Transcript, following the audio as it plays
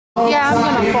Yeah, I'm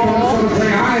gonna fall. And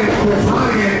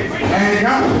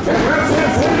the rest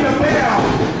is hitting the bell.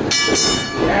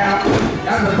 Yeah,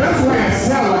 and the best way to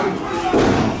sell it.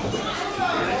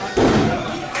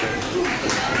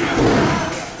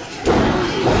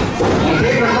 And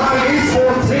keep in mind, these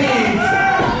four teams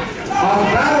are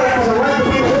battling for the right to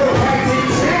be the World Tag Team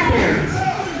Champions.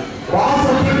 But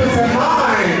also keep this in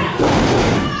mind.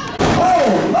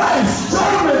 Oh, nice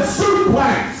German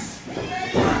suplex.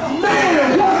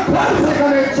 Man, what classic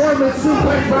on that German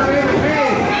suplex by the end of the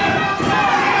game.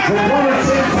 The corner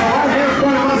champs are right here in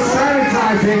front of us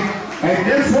strategizing, and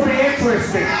this will be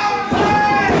interesting.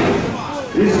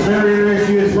 This is very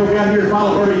interesting. This work out here at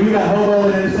Final Verdict. You got Hobo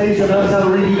and Anastasia on the other side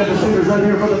of the ring. You got the Sooners right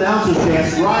here in front of the announcer's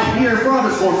desk. Right here in front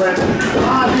of us, friend.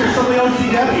 Here's some of the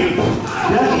OCW.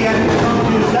 Ducky had to come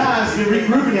to his guys to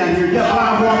regrouping out here. You got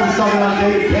Brian Walker starting on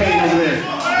David Kane over there.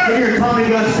 Look here, Tommy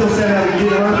Gunn still setting out to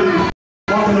get around.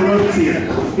 Walking the ropes here.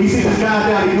 He sees this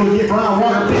guy down. He's going to get Brian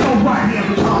Walker. Big old right hand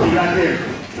for Tommy right there.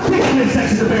 Big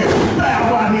midsection to bear.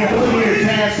 Bow right hand. Look here,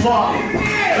 Chad Swap.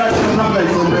 That's the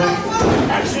combination, little bit.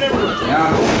 Action everywhere.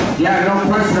 Yeah, no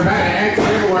question about it. Action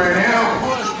everywhere now.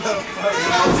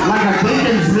 Like a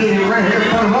Deacons meeting right here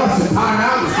in front of us. The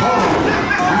timeout is called.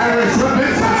 Irish from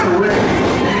inside the ring.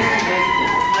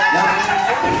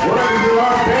 We're going to do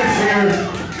our best here.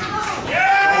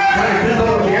 Try to get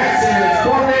over the action. It's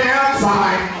 4 men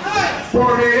outside,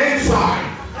 4 men inside.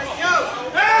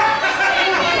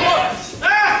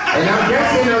 And I'm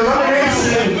guessing the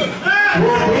elimination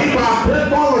will be by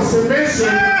pinfall or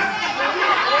submission.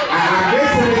 I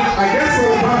guess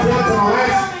it'll come down to the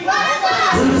last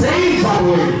 2 teams, I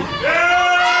believe.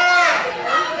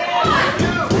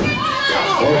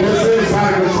 Well, this is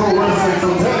out of control wrestling, so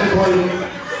technically,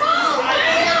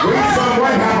 we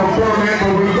somewhat have a format,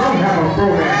 but we don't have a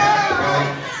format.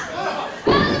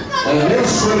 And this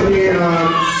should be,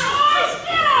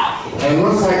 it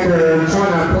looks like they're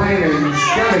trying to plan and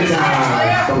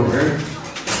strategize over here.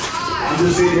 I'm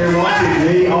just sitting here watching.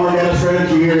 They are got a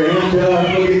strategy here. And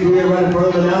looking clear right in front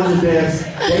of the announcer's desk.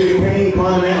 David Kane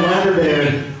climbing that ladder there.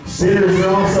 Sinners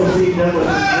are also seated up with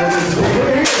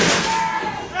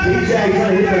TJ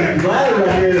going to hit the ladder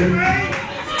right here.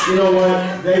 You know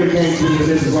what? David Kane's doing the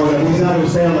business like that. He's not going to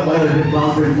stay on that ladder and hit the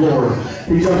concrete floor.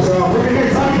 He jumps off. Look at here,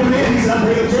 Tommy come in. He's not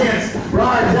taking a chance.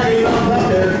 Brian tagging him up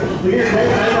there. Look here,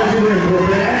 David. I know you're in for a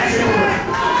bit. Action.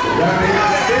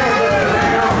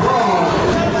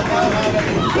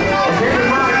 Keep in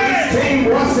mind, each team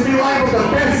wants to be labeled the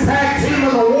best tag team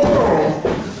in the world.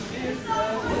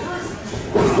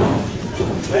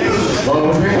 Well,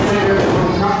 we can't say this from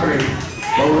the company,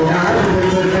 but we got everything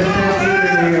to the best tag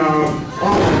team in the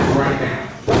office right now.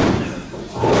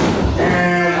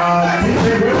 And TJ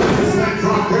Willis is that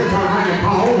drunk quick behind the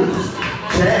holders.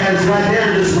 Chad's right there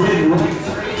just winning.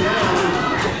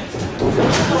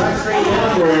 Right straight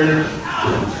downward.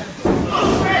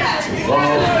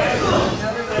 Well,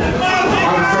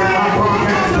 I'm saying my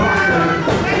broadcast partner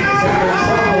is having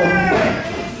trouble.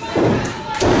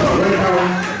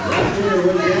 Right here,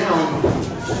 way down.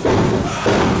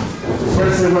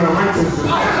 Especially when I'm anxious.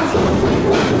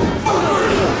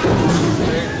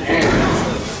 And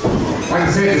like I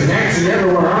said, there's action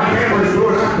everywhere. Our camera's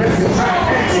doing our best to try to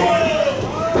catch it.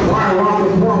 Brian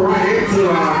Walker pour right into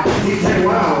TJ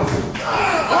Wells.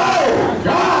 Oh,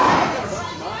 God!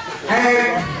 And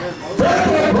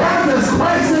Deadwood Brothers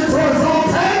crashed into his own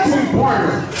tag team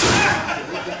partner.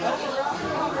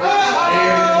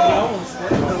 And,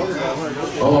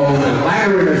 oh, the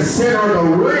ladder in the center of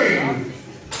the ring.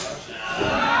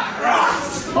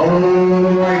 Oh,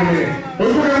 wait a minute.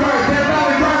 Who's going to run that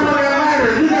belly drop on that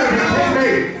ladder? You got to be kidding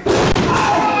me. Oh,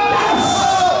 gosh!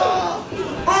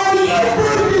 Are you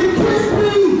freaking kidding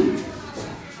me?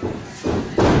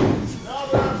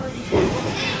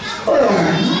 Oh,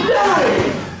 no!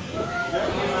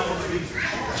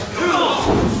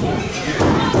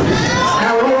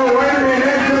 Now, wait a minute,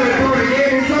 that's going to do it again,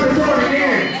 he's going to do it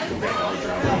again.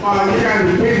 Oh, you gotta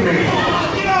be kidding me.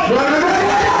 Oh,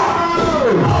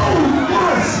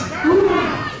 gosh!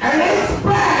 And it's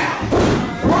back!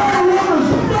 Brian Walker's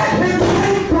back in the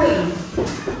apron!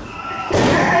 The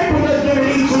apron is going to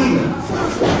eat even.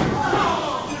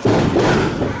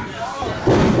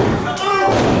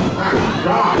 Oh, my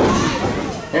gosh!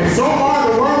 And so far,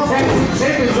 the World Tag Team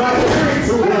Champions are very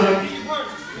too good.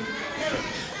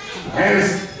 As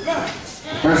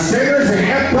the Sinners and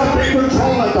F up in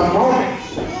control at the moment.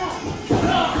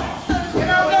 Get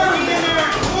out there,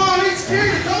 come on, he's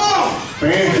here, come on!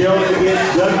 Fans yelling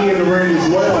against Ducky in the ring as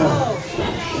well.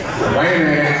 Wait a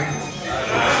minute.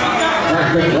 That's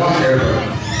good walk there.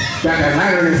 Got that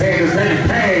ladder in his hand, is David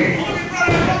Kane.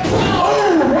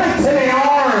 Oh, right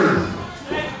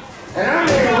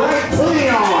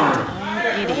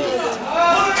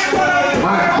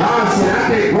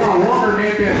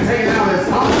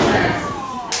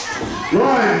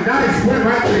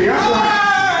coming back to the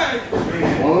upright.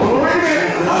 Oh, wait a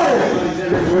minute.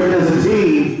 Working as a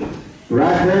team.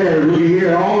 Right there, look at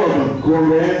here, all of them,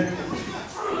 Corvette.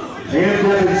 And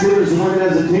Kevin Simmons working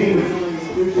as a team.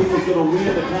 Two people's going to win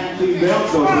the tag team belt.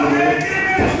 So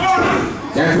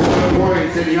that's one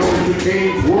point. The only two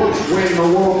teams will win the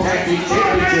World Tag Team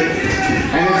Championship.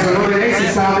 And it's an elimination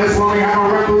style. This one we have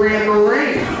a referee in the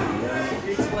ring.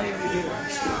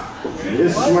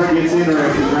 This is where it gets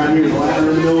interesting right here. Ladder in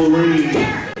the middle of the ring.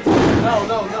 No.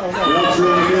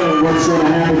 What's going to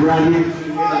happen right here?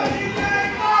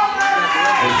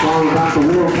 It's all about the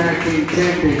World Tag Team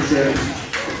Championship.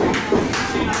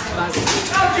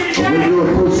 We're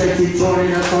doing pro-sexy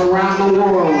joining us around the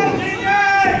world.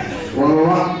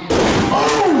 Oh,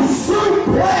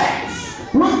 suplex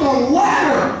with the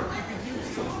ladder.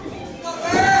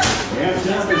 Yeah,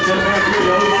 Jonathan said back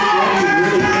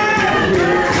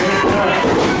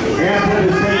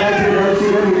here,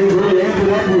 OCW really amped it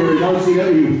up here in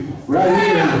OCW. Right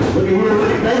here. Look at here,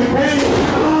 look at baby Penny.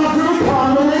 Oh, to the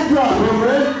combo, leg drop,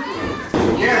 remember?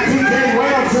 Yeah, TJ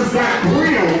Wales just got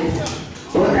grilled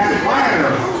with that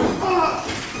ladder.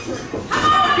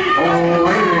 Oh,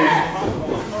 wait a minute.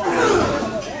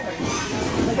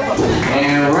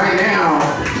 And right now,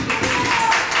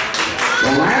 the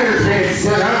ladder's being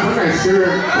set up. I'm not sure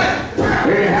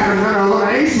they haven't done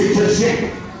elimination just yet.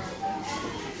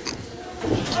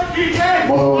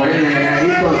 Oh, wait a minute.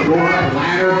 He's going to go up the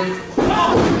ladder.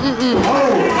 Oh!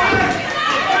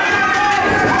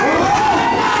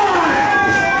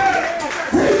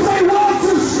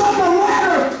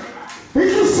 He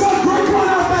just shot Great One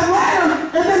off that ladder,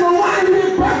 and then the ladder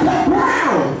hit back to the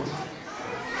ground.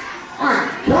 My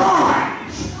God!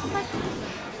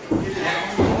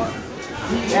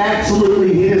 He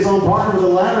absolutely hit his own partner with the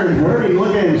ladder and hurt him.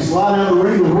 Look at him slide out of the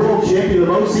ring. The world champion of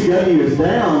OCW is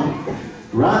down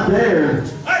right there.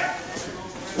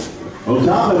 On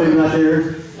top of him right there.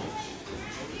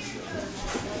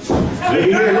 Look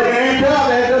here, look at him up.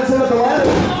 That doesn't set up the ladder.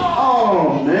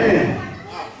 Oh, man.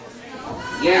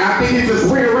 Yeah, I think he just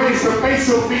rearranged the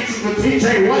facial features of TJ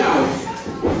Wells.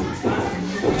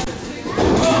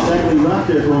 Exactly right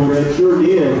there, Cornbread. Sure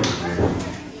did.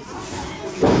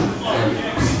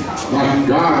 My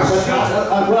gosh.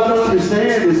 What I don't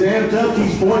understand is Sam Tuck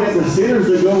keeps pointing at the sinners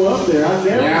that go up there. I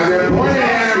never. Yeah, they're pointing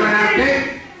at him, and I think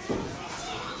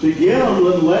to get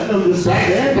them, letting them just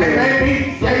stand there.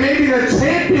 they may be the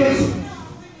champions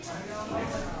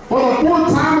for the fourth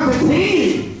time as a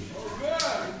team.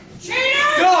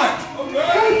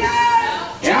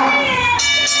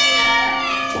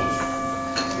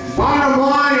 Bottom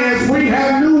line is we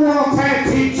have new World Tag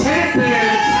Team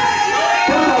Champions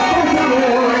for the first time in the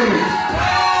world.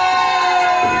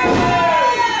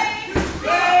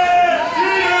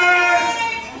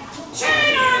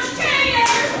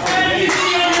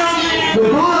 The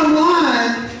bottom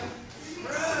line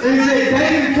is that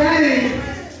David Kane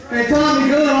and Tommy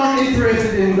Gunn aren't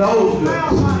interested in those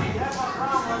belts.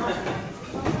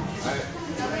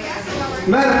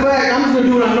 Matter of fact, I'm just going to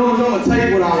do what I know. I'm going to take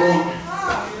what I want.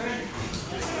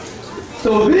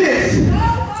 So this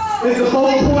is the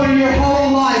whole point of your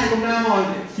whole life from now on.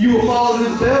 You will follow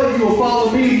this belt, you will follow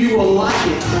me, you will like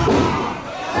it.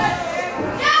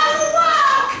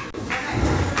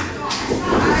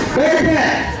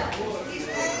 Bearcat,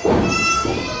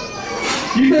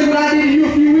 you think what I did to you a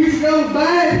few weeks ago was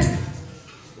bad?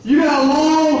 You got a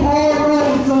long, hard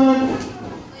road, son.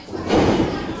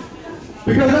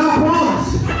 Because I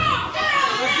promise.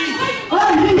 Oh,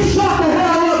 you shut the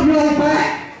hell up, you old back.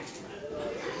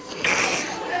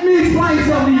 Let me explain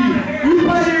something to you. You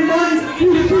pay your money,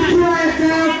 you sit your ass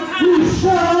down, you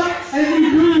shut up, and you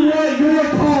do what you're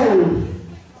told.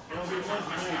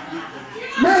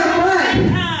 Matter of fact,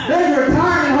 there's a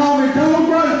retirement home in Jones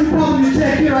Brothers you probably need to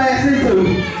check your ass into.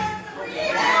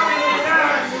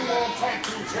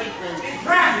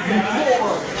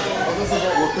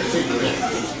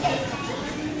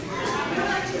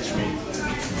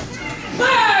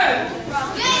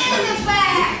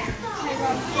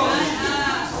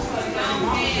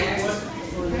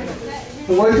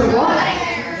 Wait a minute.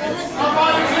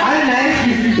 I didn't ask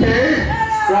you if you cared,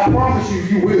 but I promise you,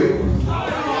 you will.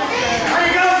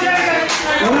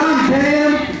 When I'm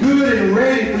damn good and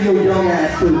ready for your young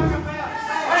ass too.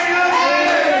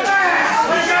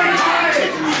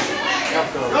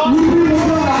 You people go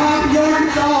to Hoxie,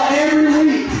 Arkansas every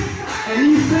week, and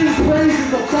you sing praises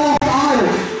of false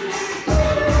idols.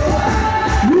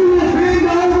 You will bend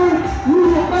over, you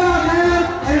will bow down,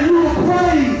 and you will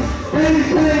praise David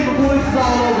Kane before this is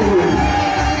all over with.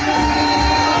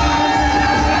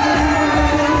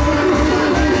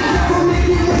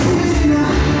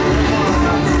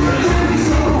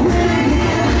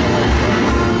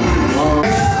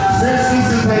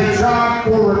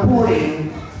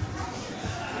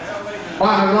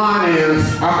 Bottom line is,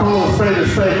 I call a spade a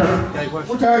spade.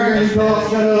 We're tired of hearing you talk.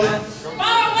 Shut up.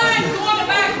 Bottom line, you want to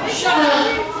back shut up.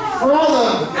 For all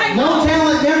the no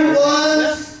talent never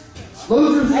was,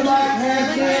 losers who like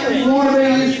has been,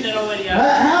 wannabes,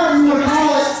 however you want to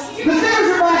call it, the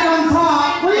Steelers are back on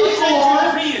top.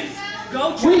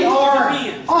 We are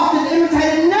often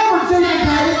imitated, never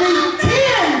duplicated,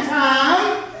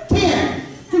 the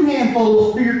 2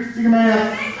 handfuls, figure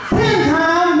math,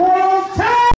 10-time world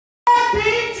tag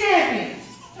team champions.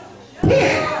 10.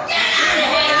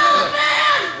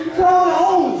 You call it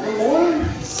old, boy.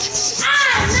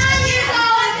 I'm 9 years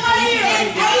old, and what are you,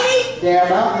 80? Yeah,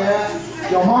 about that.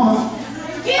 Your mama.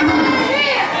 Get out of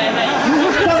here!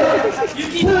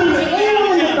 To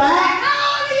anyone in the back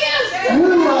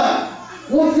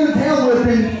who wants to tail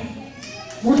whipping,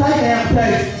 we'll take the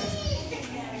application.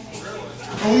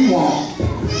 Oh, we won't.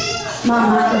 My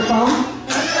microphone.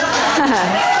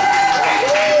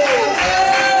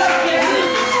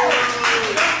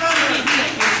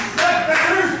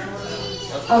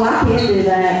 Oh, I can't do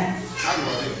that.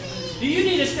 Do you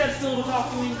need a step stool to talk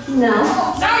to me? No.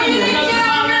 So you need to get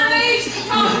on your knees and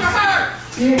talk to her.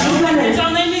 It's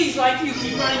on their knees like you.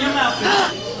 Keep running your mouth.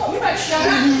 You better shut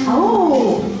up.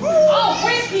 Oh. I'll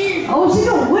whip you. Oh, she's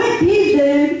gonna whip you,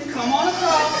 dude. Come on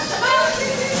across.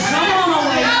 Come on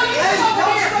away. Now you over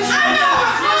here.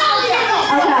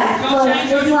 Okay, look,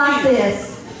 it's like this.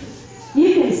 You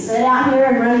can sit out here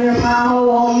and run your pie hole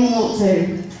all you want to.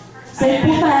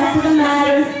 Simple fact of the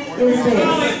matter is this.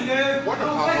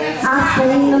 I've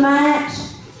seen the match.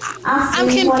 I'm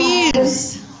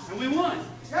confused. And we won.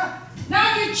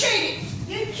 Now you cheated.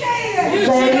 You cheated.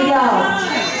 There you go.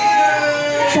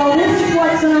 So this is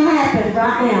what's going to happen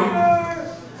right now.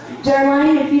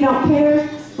 Jermaine, if you don't care,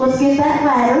 let's get that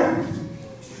ladder,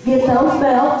 get those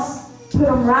belts, put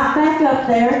them right back up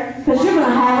there, because you're going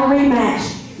to have a rematch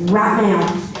right now.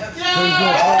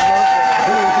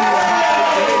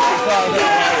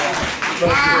 I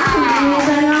can do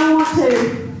anything I want to.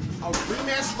 A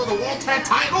rematch for the World Tag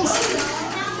Titles?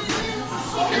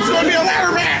 It's going to be a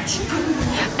ladder match.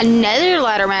 Another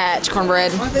ladder match,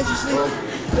 Cornbread.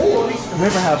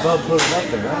 Remember how Bub put it up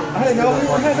there, right? I didn't know we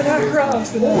were having that crowd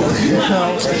tonight.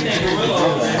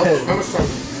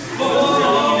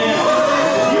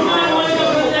 You might want to go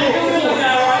with that gorilla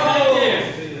guy right back there.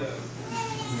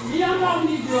 Yeah, I'm talking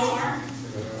to you, bro.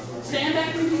 Stand back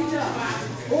and do your job.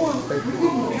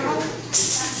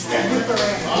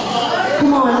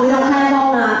 Come on, we don't have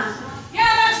all night. Yeah,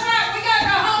 that's right. We got to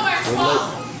go home at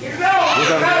 12.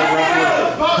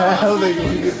 How they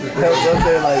gonna get the belts up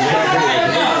there like that?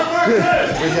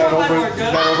 We got over 30.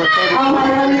 Oh,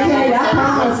 hey, let me tell you, I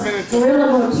promise, Gorilla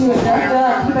will chew it back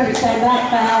up. You better stay back,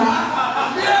 pal.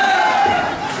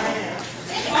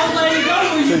 Old lady, go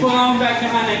where you belong back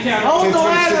behind that counter. Hold the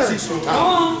ladder. Go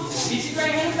on. Get your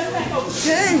great hand back over.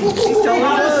 Dang, he's telling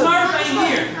Papa us. Smurf ain't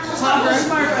here. Papa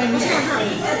Smurf ain't here.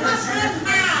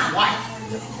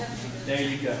 There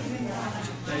you go.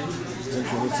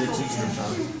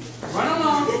 Run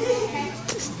along.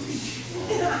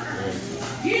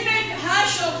 You need to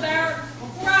hush over there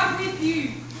before I whip you.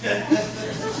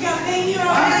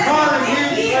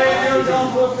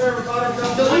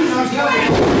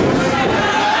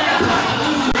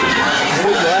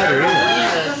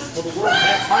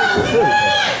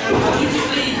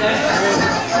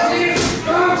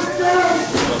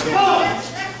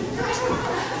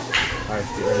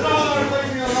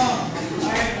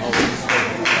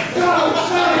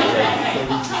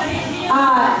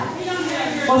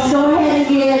 Let's go ahead and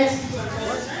get.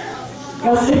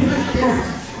 Let's do.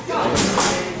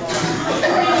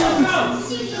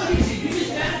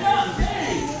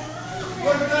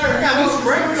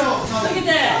 Look at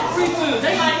that. Free food.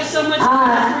 They like us so much.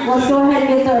 Let's go ahead and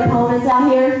get the opponents out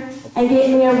here and get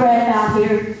me a ref out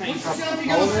here.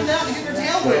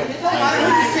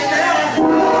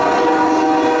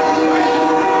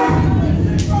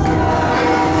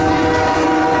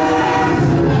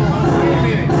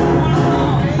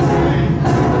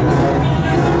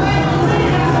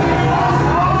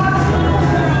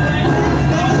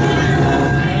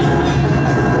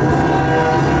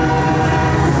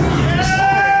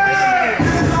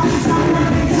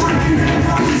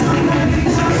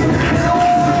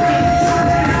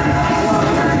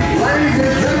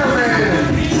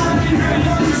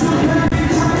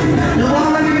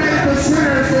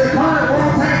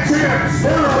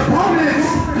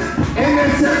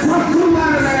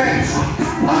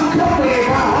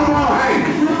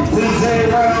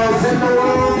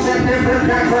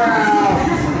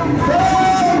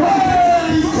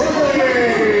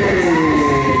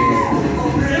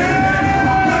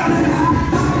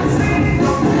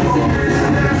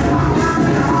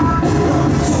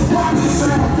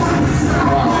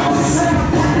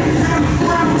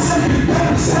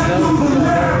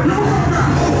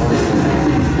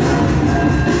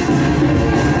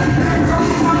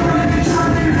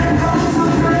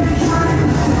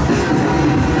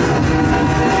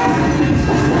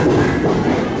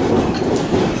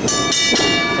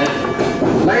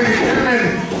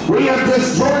 We have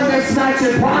just joined this match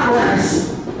in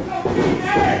progress.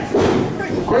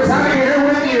 Chris, I'm here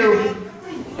with you.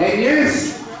 And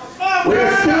yes,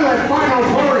 we're still at final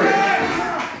verdict.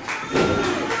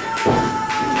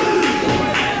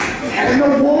 And the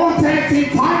World Tag Team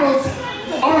titles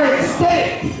are at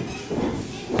stake.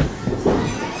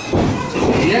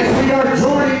 Yes, we are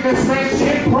joining this match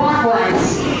in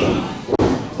progress.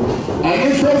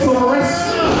 And this goes for the rest.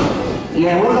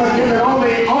 Yeah, we're going to give it all the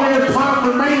time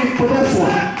remaining for this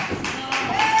one.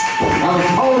 I was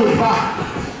told it's about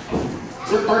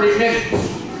 30 minutes.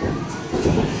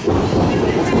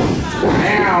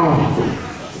 Now,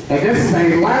 and this is a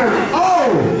ladder.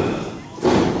 Oh!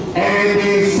 And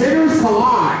the sinners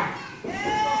collide.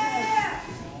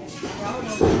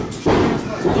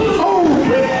 Oh,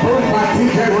 big boom by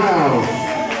TJ Wells.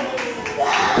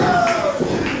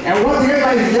 And once again,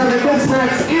 ladies and gentlemen, this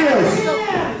match is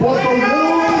for the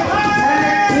World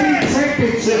Tag Team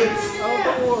Championships.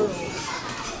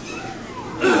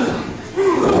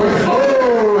 Oh,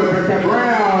 and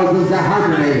Rouse has got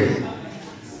hibernated.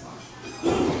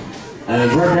 And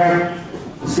as Redcat,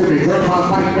 excuse me, Dreadpot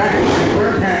fighting back, and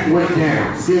Redcat went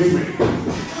down. Excuse me.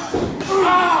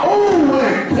 Oh, and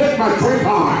a kick by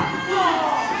Dreadpot.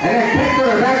 And a kick to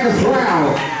the back as well.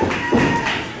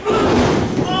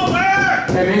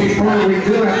 At any point we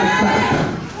do have to cut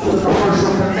the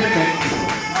commercial commitment.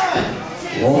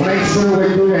 We'll make sure we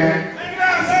do that.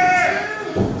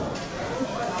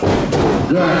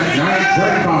 Good. Nice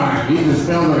Dreadpot. He just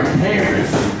fell to the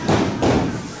canvas.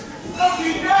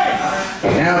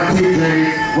 And now TJ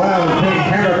Wells is being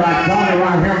hammered by Tony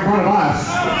right here in front of us.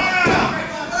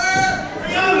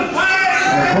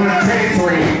 And a point of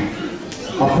chancery.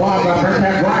 Applaud by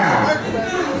Redcat Brown.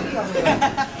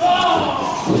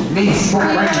 Knee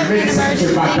strike right in the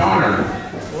midsection by Donner.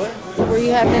 Were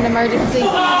you having an emergency?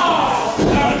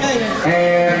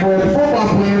 And for the football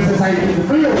players, that's how you get the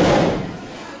field.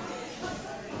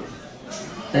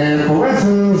 And for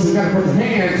wrestlers, you got to put your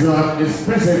hands up,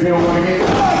 especially if you don't want to get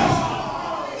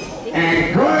caught.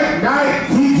 And good night,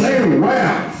 TJ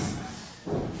Wells.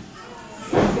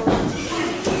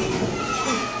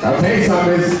 I'll tell you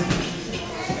something.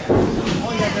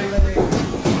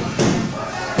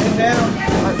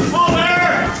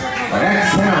 But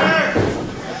that's count.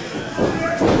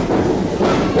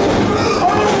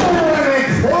 Oh, and a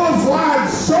clothesline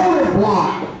shoulder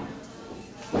block.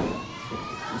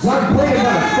 Son playing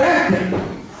about effective.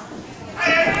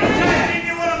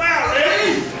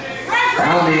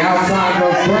 On the outside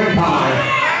goes Dreadpot.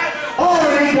 Oh,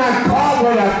 and he got caught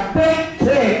with a big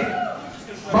kick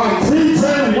by TJ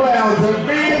Wells. And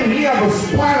man, he had a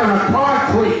splatter of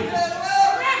concrete.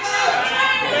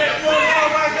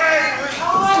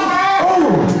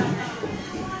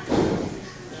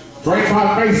 Dreadpot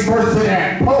face first to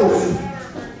that post.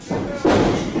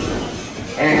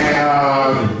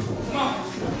 And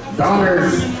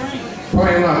Donner's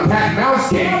playing a cat and mouse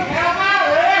game.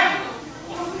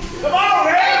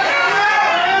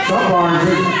 Some bars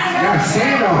got a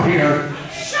standoff here.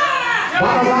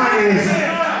 Bottom line is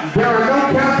there are no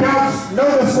countouts, no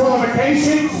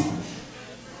disqualifications.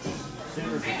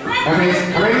 I mean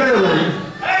literally.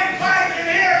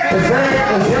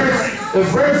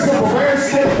 It's very simple, very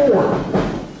straightforward.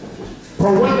 To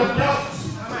win the belts,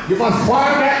 you must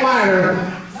climb that ladder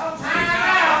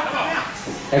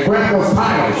and grab those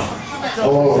titles.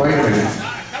 Oh, wait a minute.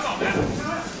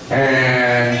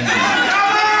 And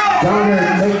Donner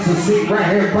takes a seat right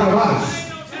here in front of us.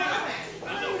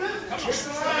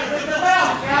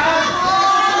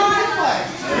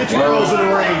 Get your girls in the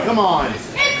ring, come on.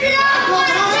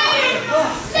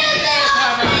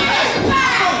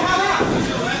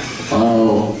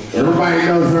 Oh, everybody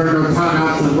knows there are no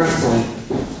timeouts in wrestling.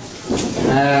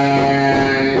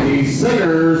 And the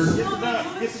sinners,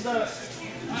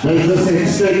 they just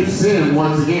escape sin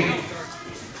once again.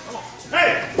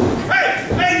 Hey!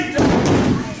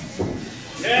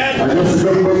 I guess the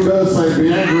good book does say be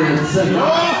angry and sin.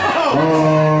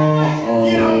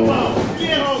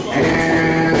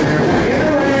 And they're back in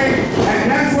the ring, and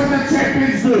that's what the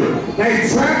champions do. They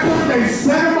trap them, they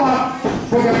set them up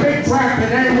for the big trap, and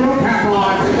they will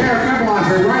capitalize, and they're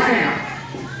capitalizing right now.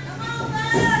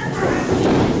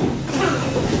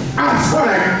 That's what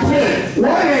a kick.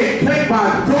 What a kick by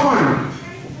Donner.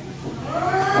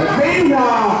 And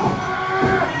meanwhile,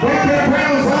 Redcat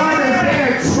Brown's arm has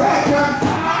been trapped up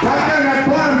right there in that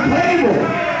bottom table.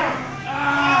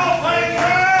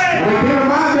 And keep in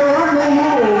mind, there are no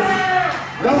rules,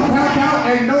 no count out,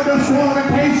 and no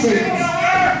disqualifications.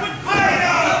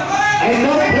 And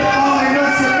no pinfall and no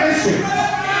submission.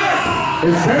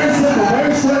 It's very simple,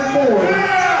 very straightforward.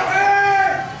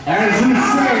 As you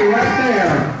see away right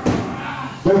there.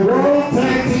 The World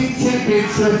Tag Team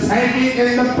Championships hanging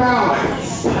in the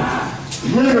balance.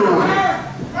 Literally.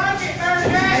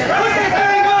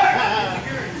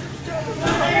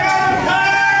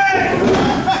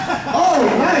 Oh,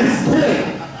 nice kick.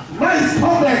 Nice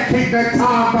comeback kick that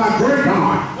time by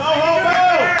Dracon. Go, Hobo!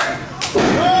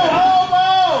 Go, Hobo!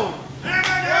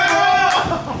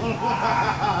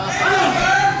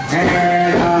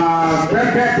 And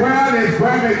Redback Brown is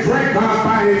grabbing Dracon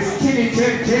by his chinny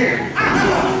chin chin. Go,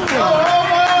 Hobo!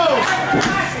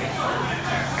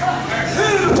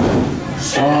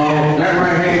 Oh, that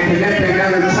right hand connecting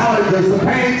another challenges the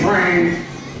pain train.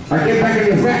 I get back in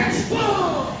the match.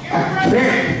 A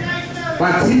kick by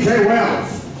TJ Wells.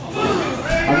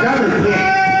 Another kick.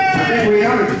 I think we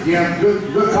ought to give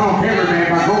good call cameraman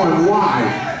by going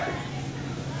wide.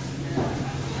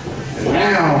 And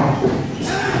now,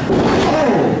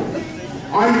 oh,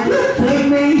 are you kidding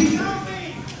me?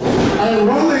 A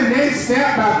rolling neck step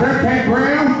by Redback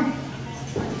Brown?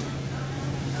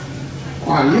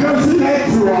 Wow, you don't see that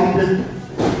too often.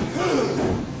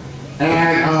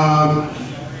 And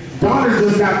Donner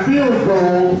just got field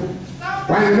goal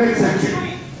right in the midsection.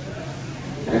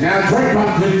 And now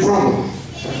Dracon's in trouble.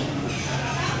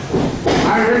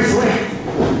 Irish whip.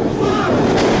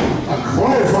 A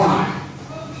clothesline.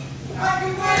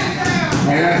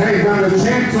 And I tell you, the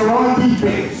champs are on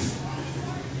defense.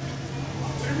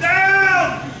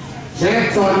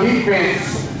 Champs on defense.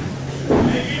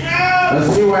 Let's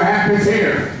see what happens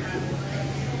here.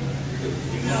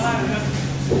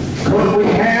 Could we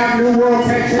have new World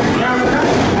Tag Champions coming up?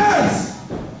 Yes!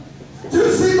 Did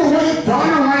you see the way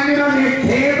Donner landed on your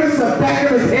canvas, the back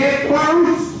of his head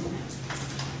closed?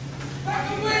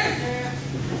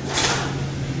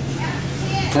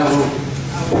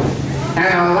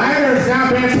 And a ladder's now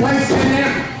been placed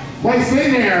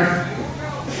in there.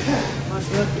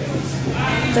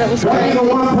 That was Ready crazy. to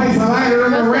one place a ladder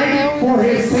in the ring for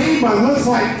his team, but looks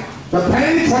like the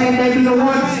pain train may be the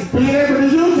ones being able to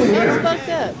use it here. Fucked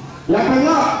up. Yep, and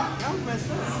look.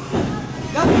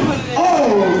 Oh,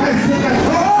 nice kick and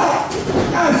throw.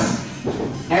 Yes.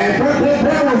 And Redback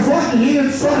Brown was lucky he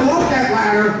didn't struggle up that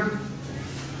ladder.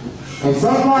 And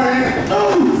somebody, oh,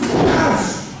 yes.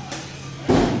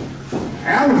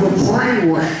 That was a train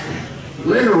wreck,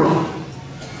 literal.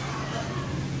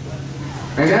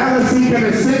 And now let's see if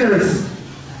the Sinners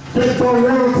get the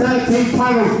World Tag Team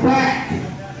titles back.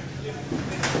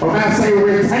 Or I say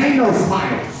retain those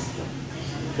titles.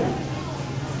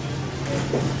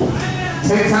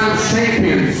 10 times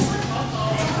champions.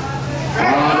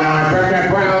 Oh no, Redback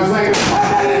Brown's like,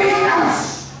 yes!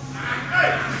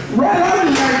 Right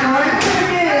under that guy,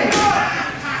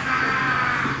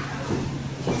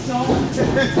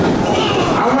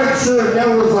 I wasn't sure if that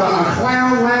was a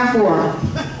clown laugh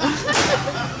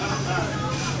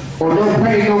or no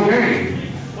pain, no gain.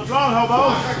 What's wrong, Hobo?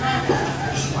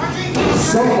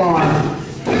 So far,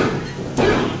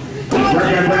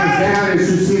 Redback brings down as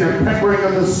you see the peppering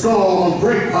of the skull of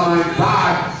Dracon by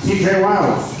TJ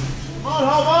Wells. Come on,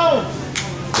 Hobo!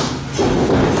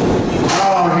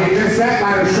 Oh, he missed that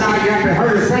ladder shot. He got to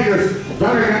hurt his fingers.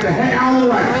 Donner got the head out of the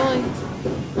way. Really?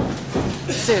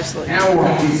 Seriously. Now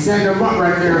what? He sent him up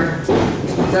right there.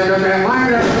 Send him that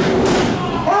ladder.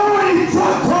 Oh, and he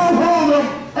dropped hold him,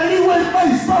 and he went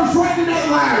face first right in that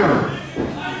ladder.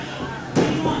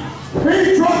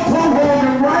 He dropped hold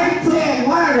him right to that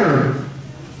ladder.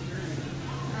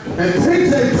 And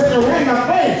TJ took him right in the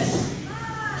face.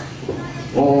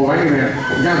 Oh, wait a minute.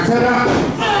 You got set up.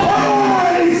 Oh,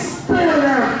 and he speared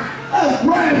him. That's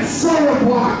right in shoulder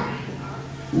block.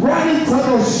 Right into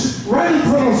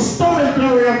the stomach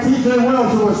area of TJ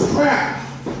Wells, who was trapped.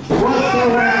 Right there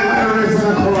where that ladder is in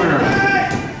the corner.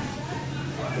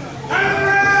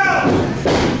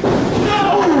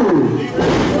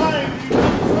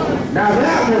 Now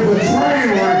that was a train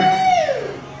wreck.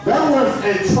 That was a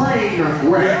train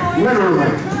wreck,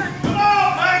 literally.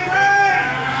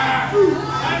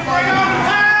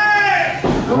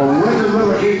 Well, where's the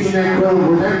little itch in that road?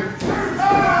 Would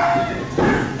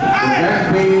that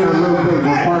be a little bit of a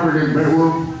apartment in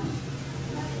bedroom?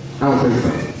 I don't think so.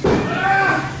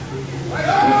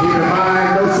 And keep in mind,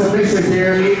 no submissions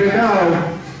here, even though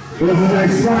this is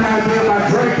a strong idea by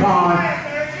Dracon.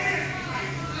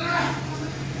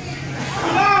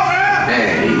 Hey,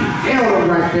 he killed him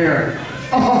right there.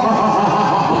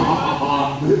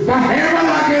 The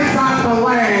hammerlock inside the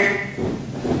leg.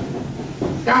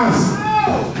 Guys,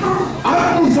 I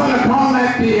was going to call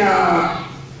that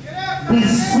the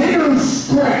sinner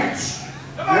stretch.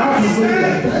 And I'll just leave it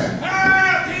at that.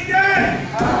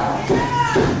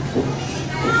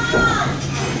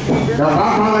 Now, if I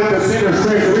call it the sinner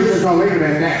stretch,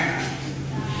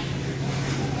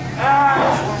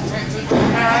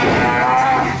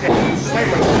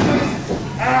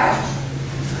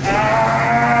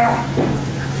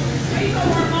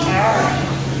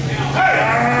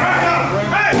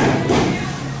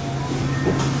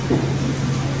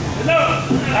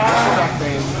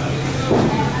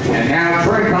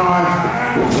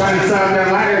 Trying to set up that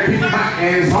ladder to keep him out.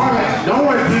 And it's hard that no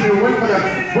one's even went for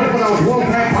those World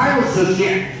Tag titles just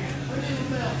yet.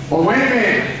 But wait a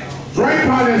minute.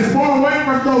 Draycon is far away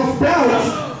from those belts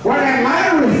where that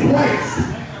ladder is placed.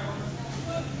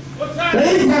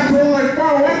 These guys are like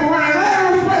far away from where that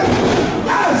ladder is placed.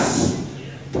 Yes!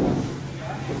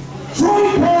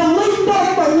 Draycon leaped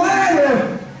up the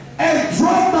ladder and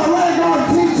dropped the leg on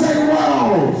TJ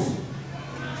Wells.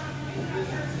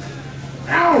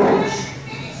 Ouch!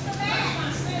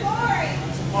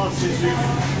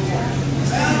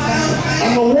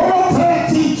 And the World Tag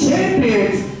Team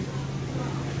Champions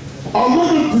are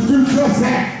looking to do just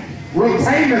that,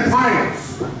 retain the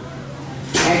titles.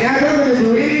 And now they're going to do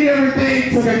any and everything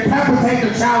to decapitate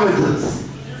the challengers.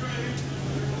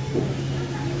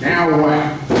 Now what?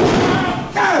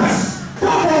 Yes!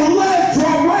 Double leg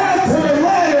drop right up to the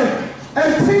ladder,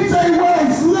 and TJ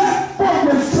Wells' left foot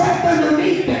was trapped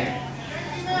underneath it.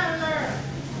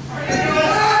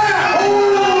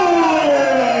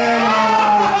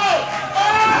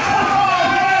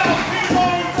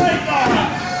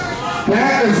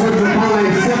 That is what you call a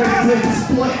 7-6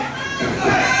 split.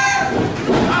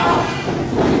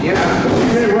 Yeah,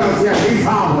 TJ Wells, yeah, he's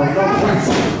hobbling, no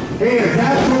question. He is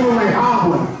absolutely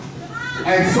hobbling.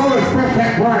 And so is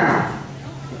Cat Brown.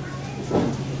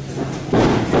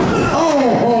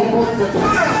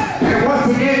 And once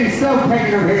again, he's still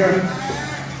taking him here.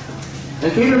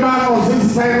 And keep in mind, this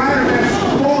is a ladder match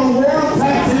for the World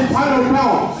Tag Team title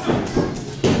belts.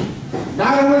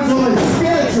 Not originally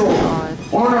scheduled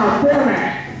on our format.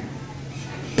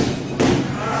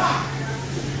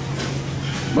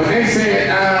 But they said,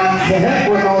 to heck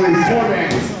with all these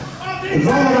formats. It's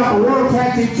all about the World Tag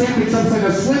Team Championships and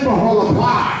the sleeper hole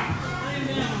apply.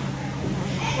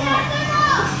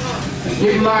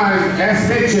 Keep in mind, as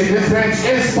mentioned, this match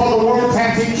is for the World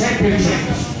Tag Team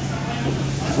Championships.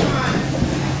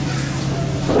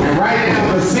 And right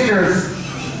now, the sinners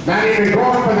not even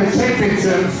going for the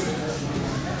championships.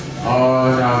 Oh,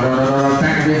 no.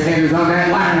 Back of his head is on that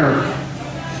ladder.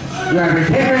 You gotta be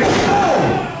kidding.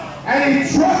 Oh! And he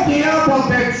dropped the elbow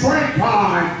that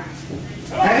Draycon.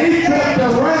 And he dropped the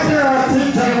right there on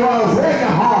TJ Wells, right in the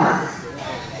heart.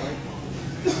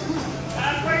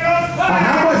 But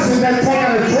how much does that take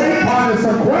out of Draycon is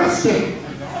the question.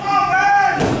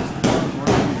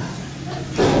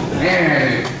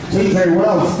 And TJ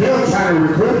Wells still trying to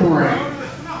recuperate.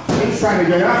 He's trying to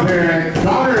get up here, and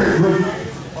Donner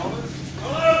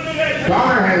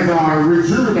has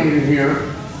rejuvenated here.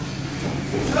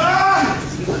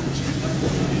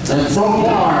 And so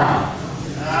far,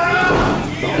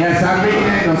 yes, I'm making it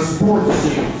in the sports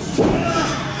scenes.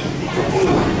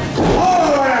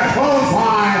 Oh, and a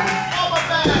clothesline.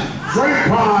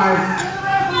 Draycon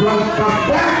from the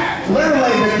back,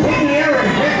 literally the kidney area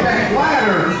hit that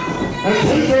ladder. And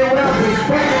TJ Wells is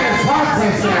back in his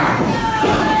contest now.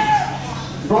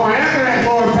 Going after that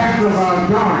lower back of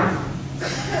Donner.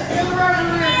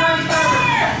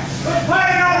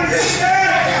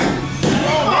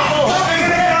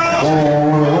 Oh,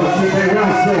 what's TJ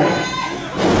Wells doing?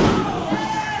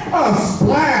 A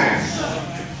splash!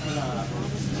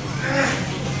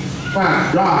 My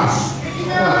gosh,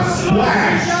 a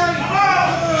splash!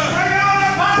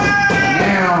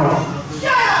 Now,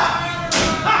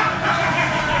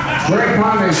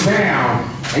 Draycon is down,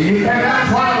 and you cannot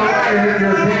climb the ladder if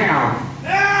you're down.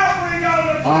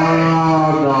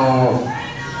 Oh no.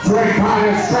 Draycon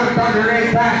is trapped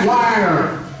underneath that ladder.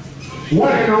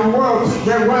 What in the world, TJ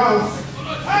Wells?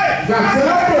 Got it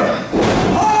over.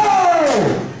 Oh!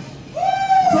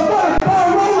 Somebody ball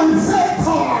rolling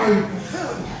Senton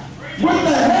with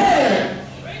the head.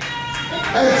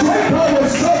 And Draycon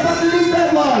was trapped underneath that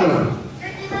ladder.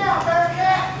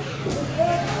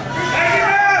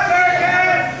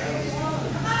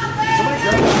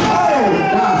 Oh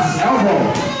gosh, elbow.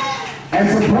 And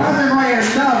surprisingly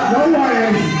enough, no one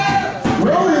has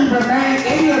really even made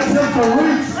any attempt to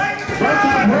reach.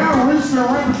 Cat Brown reached her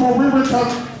right before we went to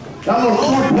that little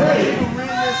short break. Win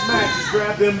this match is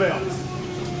grab them belts.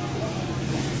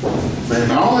 Man,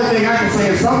 the only thing I can say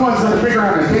is someone's going to figure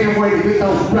out a damn way to get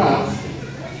those belts.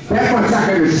 That's much I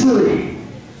can assure you.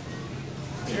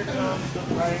 Here comes the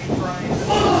train.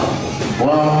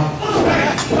 Well,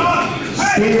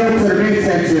 speaking up to the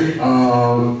midsection,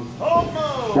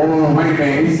 wait a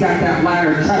minute, he's got that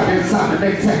ladder trapped inside the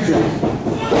midsection.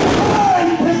 Oh,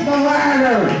 he picked the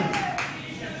ladder!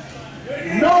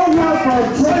 Nowhere for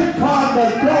Draycon to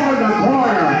go in the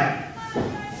corner.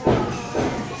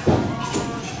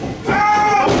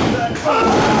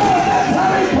 That's how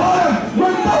he caught him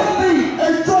with no feet,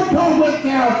 and Draycon went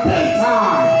down big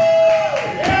time.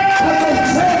 And the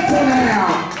champion now,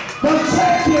 the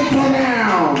champion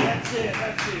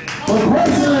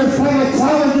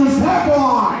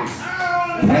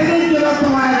they get up the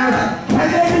ladder, can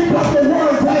they become the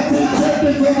World Tag Team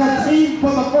Champions of a team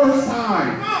for the first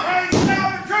time?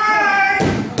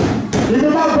 Even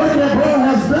though Breaking Bro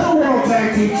has been a World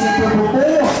Tag Team Champion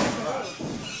before.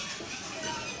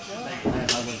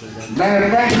 Matter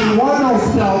of fact, he won those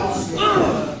belts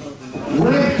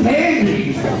with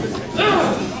Candy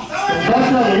at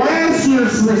the last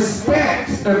year's Respect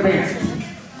event.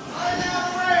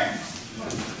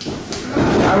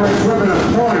 I was ripping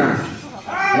a corner.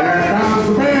 There comes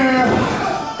the bear,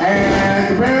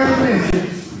 and the bear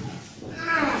misses.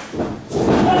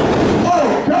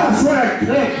 Oh gosh, what a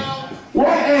kick! What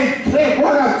a kick!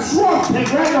 What a trump kick!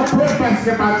 Right in the brick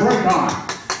basket by Dracon.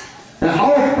 And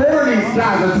all four of these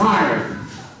guys are tired.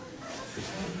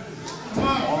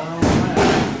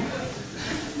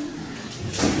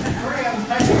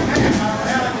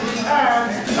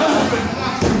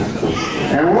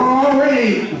 And we're already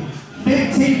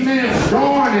 15 minutes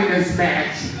gone in this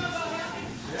match.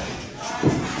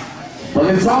 But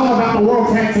it's all about the World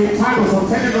Tag Team title, so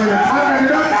technically the time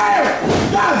ended up there.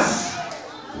 Yes!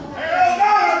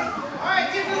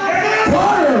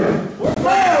 Carter!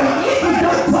 Well, he's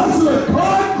got touch of the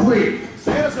concrete.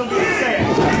 Santa's gonna be upset.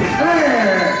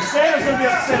 There! Santa's gonna be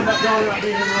upset about y'all not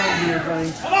being in the ring here,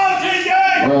 thing. Come on, TJ!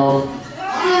 Well,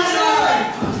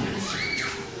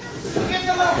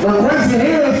 the question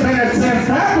here has been a chance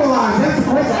to capitalize. That's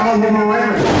the question. Oh, one more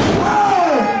right.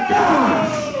 Oh,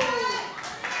 gosh!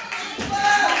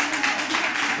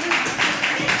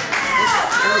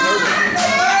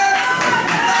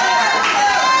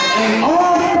 And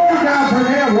all four guys are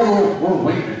there. Whoa,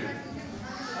 wait a minute.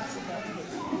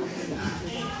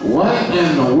 What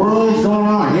in the world's going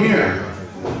on here?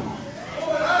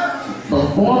 The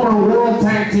former World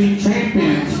Tag Team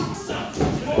Champions.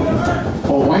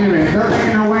 Oh, wait a minute. They're making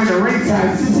their way to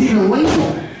ringside. Is this even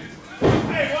legal?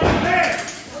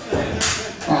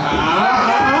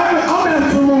 I'm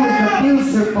absolutely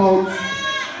confused here, folks.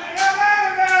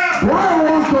 Brian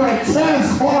Walker and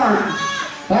Chaz Hart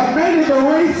have made it to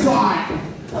ringside.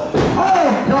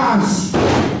 Oh, gosh.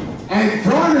 And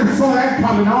Jordan saw that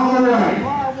coming all the way.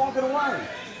 Brian walking away.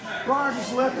 Brian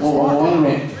just left his Oh, wait a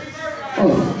minute.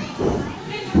 Oh.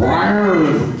 Brian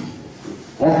is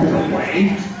walking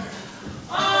away.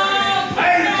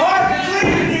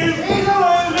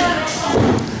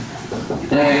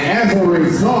 And as a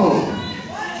result,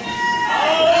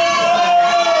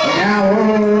 now,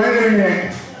 wait a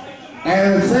minute.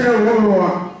 And the center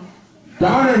war,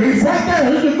 Donner, he's right there.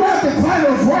 He can grab the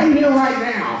titles right here, right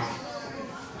now.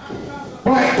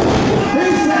 But he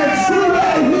said, screw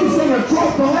that. He's going to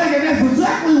drop the leg, and that's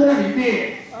exactly what he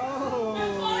did.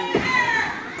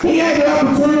 He had the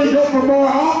opportunity to go for more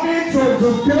offense or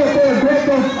just get up there and break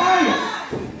those titles.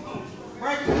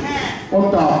 What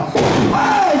the?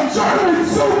 Oh, German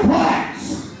suplex!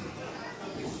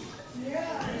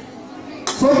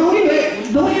 So do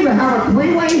we even have a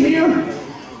three-way here?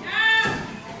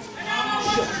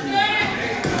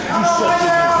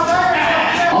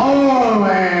 Oh,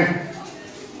 man.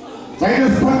 They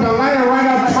just put the ladder right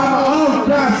up top of, oh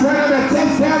gosh, right on the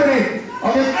chest cavity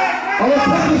of the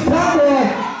Texas Cowboy.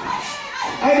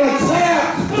 And the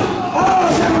champs. Oh,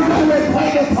 they were going to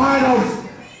retain the titles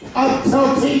until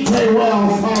TJ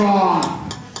Wells come on.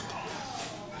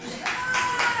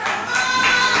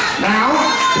 Now,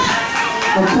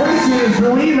 the question is, do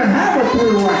we even have a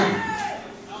three-way?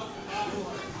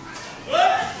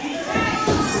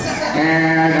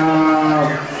 And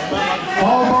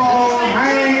Hobo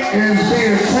Hank is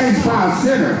being chased by a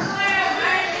sinner.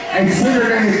 A sinner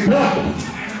named Duck.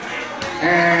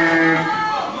 And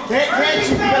Can't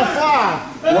you get a fly?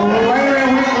 well, wait a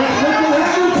minute,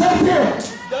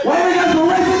 wait a minute, go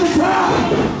right to the top.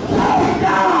 Oh,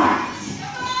 God!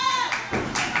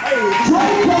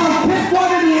 Dracon picked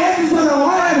one of the ends of the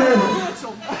ladder.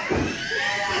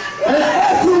 And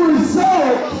as a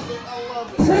result,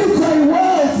 TJ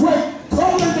Wells went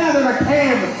totally down to the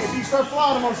canvas. If you start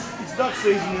flying them, it's duck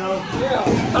season, you know. Yeah.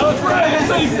 Oh, it's right. It's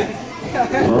season.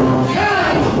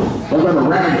 Look at the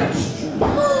rabbits.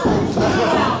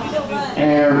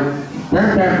 And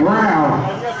Bearcat Brown.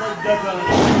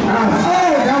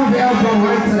 Oh, that was the elbow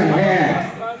right to the head.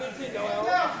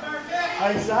 I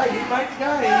say, he might the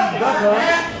guy, he's duck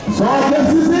hunt. So I guess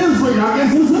this is legal. I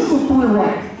guess this is a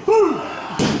three-way.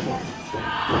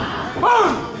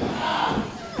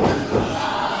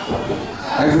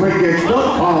 As we get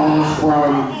duck calls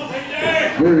from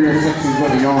various sections of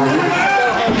the audience.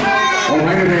 Oh,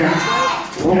 wait a minute.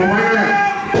 Oh, wait a minute.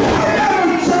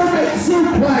 Another German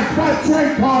suplex by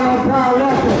Dracon on Brian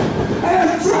Walker. And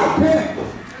a drop hit.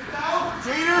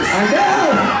 And now,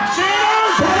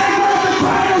 they got the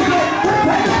titles that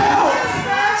protect the belts.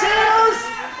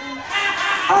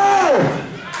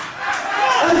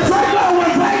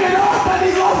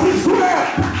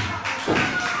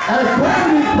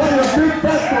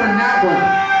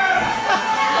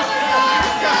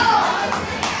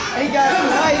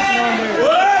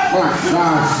 my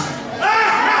gosh.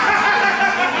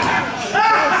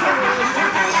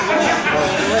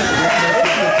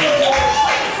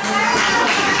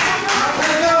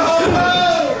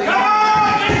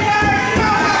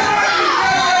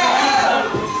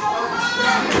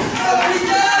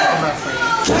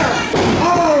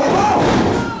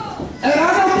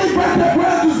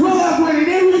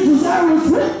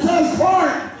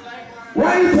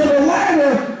 Right into the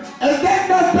ladder, and that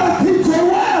knocked out TJ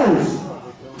Wells.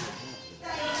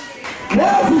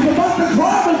 Wells is about to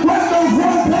climb and grab those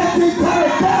World Tag Team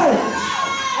title belts.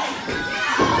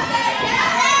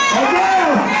 And now,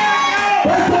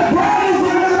 Becky Brown is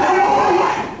in the middle.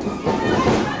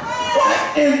 What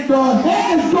in the heck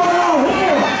is going on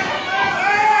here?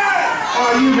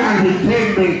 Oh, you gotta be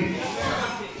kidding me.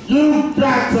 You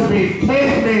got to be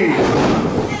kidding me.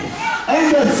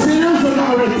 And the Sinners are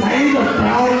going to retain the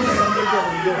belts.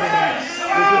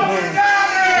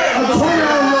 A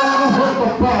trio will hurt the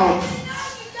belts.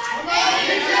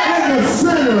 And the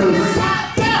Sinners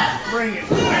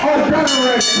are going to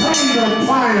retain the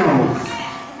titles.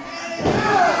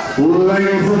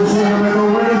 Ladies and gentlemen, the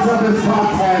winners of this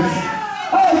contest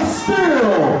are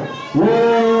still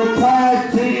World Tag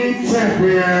Team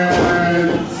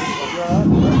Champions.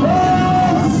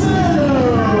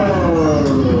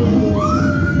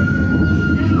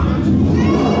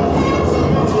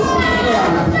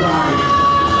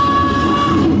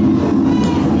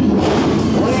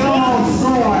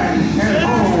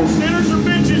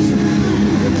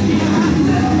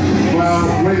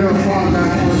 We're going to find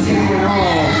that we're kicking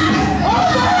off.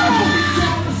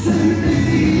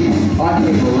 I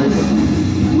can't believe it.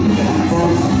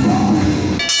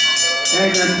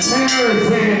 And the chair is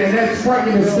in, and that's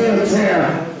breaking the steel chair.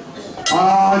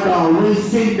 Oh no, we've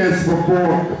seen this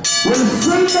before. We've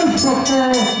seen this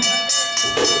before.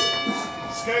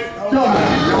 God.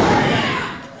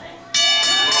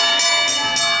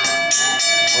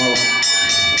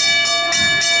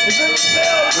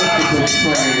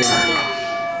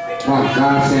 My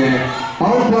gosh,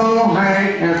 Hobo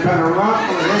Hank has been a run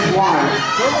for his wife.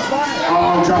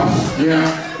 Oh gosh, yeah.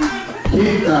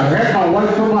 Keep the heck away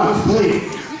from us, please.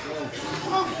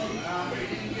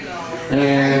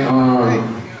 And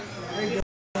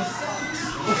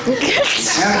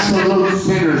absolute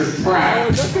sinner's trap.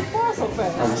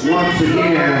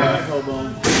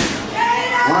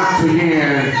 Once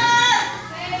again,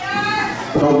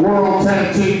 the World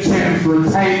Tag Team Champs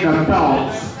retain the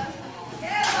belts.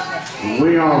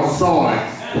 We all saw it.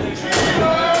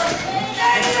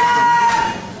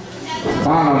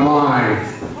 Bottom line,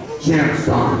 champs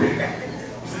dominated.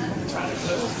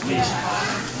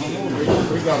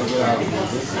 We gotta get out of here.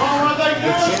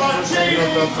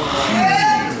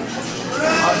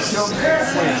 Until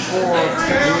next week for the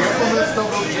infamous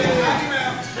double jam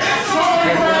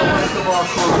and the rest of our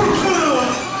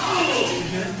crew.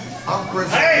 I'm Chris.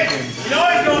 Hey, you know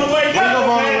he's gonna wake Ring up, of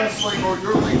Honor man. Wrestling or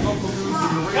your league local news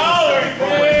and your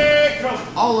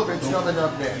all of it's coming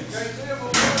up next.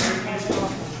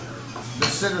 The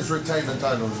Sinners retain the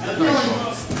titles. Good night,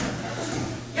 folks.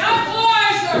 Young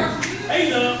boys are.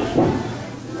 Hey, up.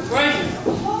 Right.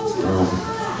 Come on,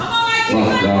 like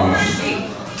Oh gosh.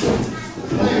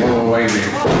 Oh, wait a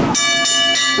minute.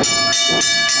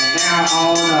 And now,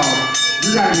 oh no. You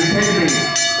gotta be kidding me.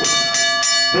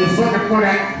 He's looking for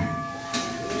that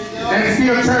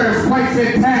steel chair is placed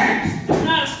intact.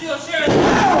 Not a steel chair.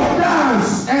 Oh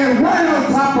gosh! And right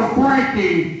on top of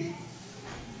Frankie,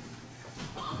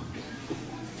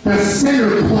 the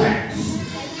center plank.